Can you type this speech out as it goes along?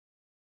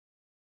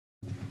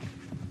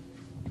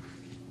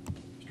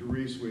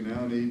Reese, we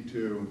now need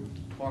to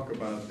talk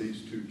about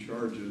these two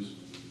charges.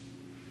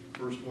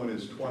 First one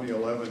is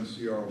 2011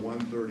 CR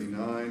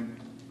 139.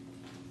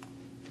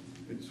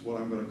 It's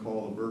what I'm going to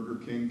call the Burger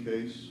King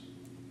case.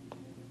 It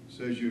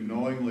says you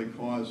knowingly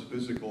caused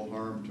physical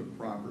harm to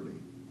property.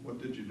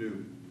 What did you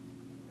do?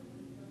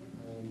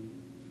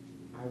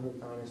 I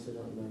honestly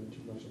don't remember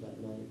too much of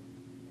that night.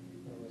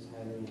 It was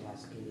highly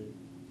intoxicated.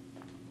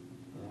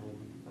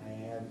 I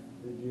have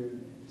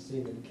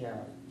seen the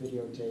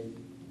videotape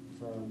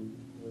from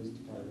the police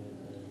department,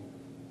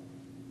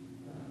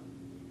 and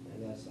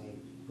I guess I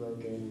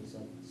broke in and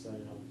set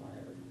it on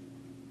fire.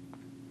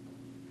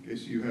 Okay,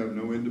 so you have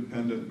no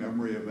independent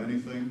memory of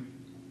anything?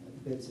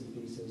 Bits and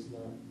pieces,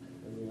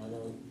 I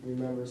don't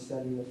remember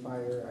setting the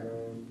fire. I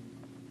don't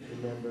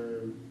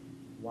remember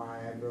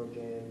why I broke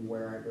in,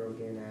 where I broke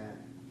in at.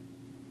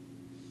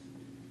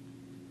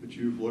 But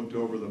you've looked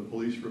over the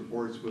police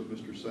reports with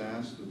Mr.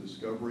 Sass, the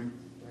discovery?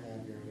 I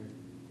have, Your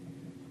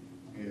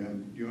Honor.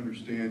 And you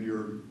understand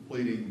you're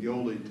pleading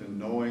guilty to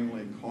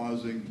knowingly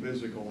causing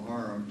physical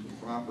harm to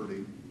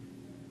property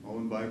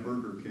owned by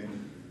Burger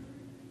King,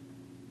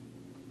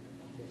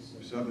 Yes,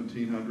 sir.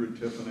 1700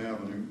 Tiffin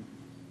Avenue,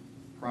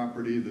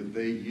 property that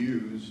they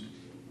used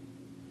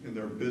in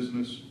their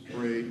business,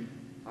 trade,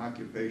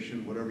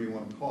 occupation, whatever you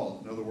want to call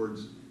it. In other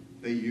words,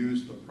 they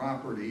used the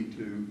property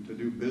to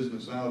do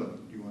business out of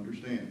it. Do you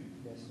understand?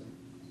 Yes, sir.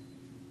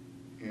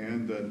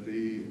 And that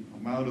the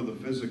amount of the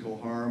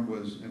physical harm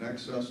was in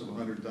excess of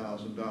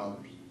 $100,000.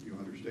 Do you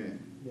understand?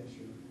 Yes,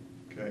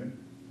 sir. Okay.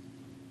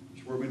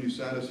 Mr. Workman, you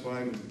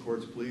satisfied with the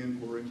court's plea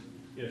inquiry?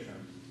 Yes, Your Honor.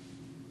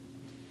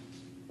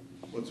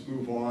 Let's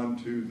move on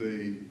to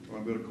what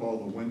I'm going to call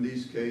the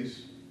Wendy's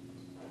case.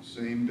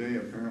 Same day,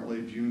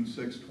 apparently June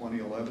 6,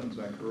 2011. Is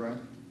that correct?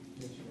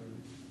 Yes, Your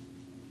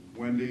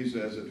Honor. Wendy's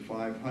as at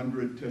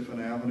 500 Tiffin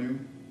Avenue.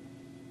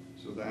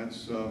 So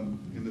that's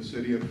in the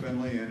city of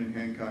Findlay and in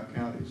Hancock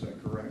County. Is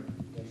that correct?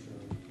 Yes, Your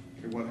Honor.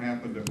 Okay, what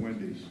happened at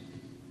Wendy's?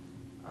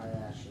 I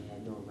actually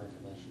have no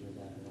recollection of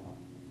that at all.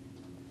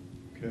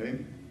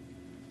 Okay.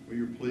 Well,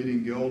 you're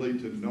pleading guilty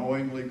to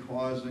knowingly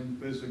causing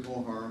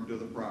physical harm to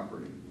the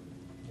property.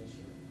 Yes, sir.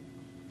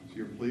 So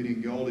you're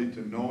pleading guilty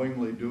to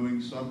knowingly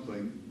doing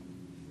something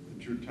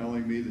that you're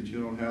telling me that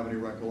you don't have any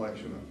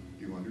recollection of.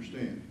 Do you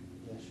understand?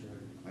 Yes, Your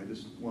Honor. I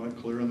just want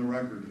to clear on the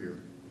record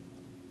here.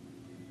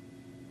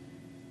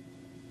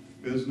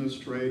 Business,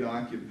 trade,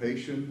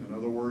 occupation. In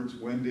other words,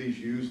 Wendy's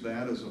used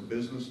that as a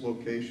business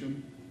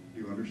location.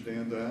 Do you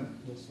understand that?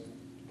 Yes, sir.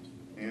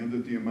 And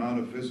that the amount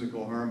of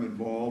physical harm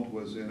involved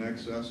was in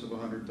excess of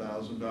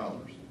 $100,000.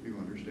 Do you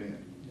understand?